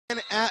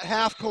At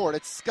half court,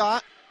 it's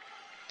Scott,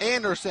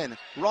 Anderson,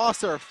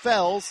 Rosser,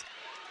 Fells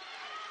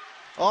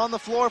on the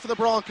floor for the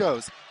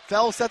Broncos.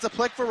 Fells sets a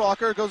flick for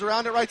Rocker, goes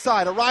around it right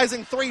side. A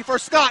rising three for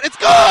Scott. It's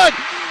good!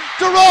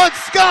 DeRonn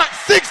Scott,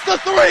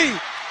 6-3,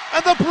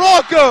 and the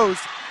Broncos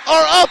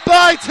are up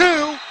by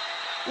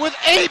 2 with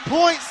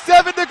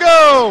 8.7 to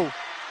go.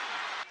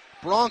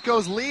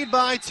 Broncos lead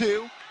by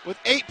 2 with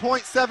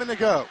 8.7 to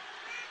go.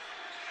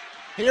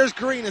 Here's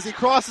Green as he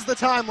crosses the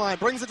timeline,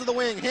 brings it to the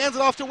wing, hands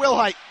it off to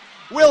Wilhite.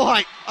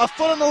 Wilhite, a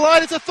foot on the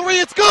line, it's a three,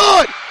 it's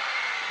good!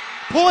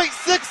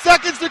 0.6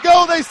 seconds to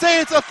go, they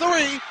say it's a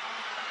three.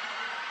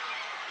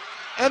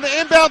 And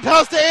the inbound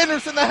pass to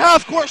Anderson, the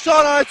half-court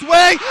shot on its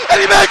way, and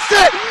he makes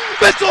it!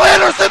 Mitchell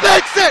Anderson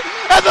makes it!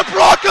 And the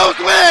Broncos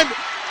win!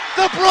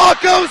 The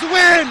Broncos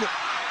win!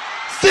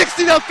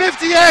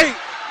 60-58!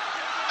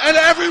 And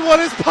everyone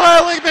is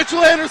piling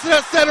Mitchell Anderson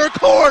at center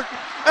court,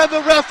 and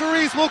the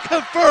referees will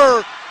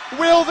confer.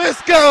 Will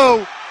this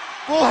go?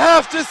 We'll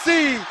have to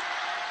see.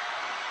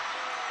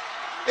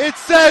 It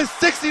says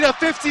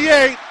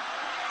 60-58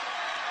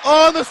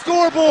 on the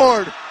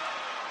scoreboard.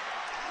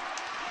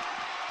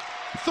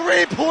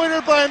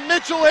 Three-pointer by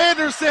Mitchell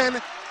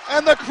Anderson,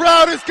 and the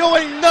crowd is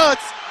going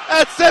nuts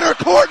at center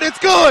court, and it's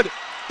good.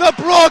 The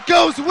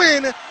Broncos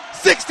win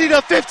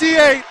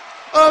 60-58.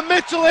 A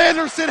Mitchell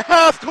Anderson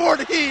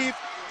half-court heave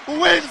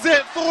wins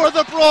it for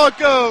the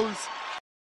Broncos.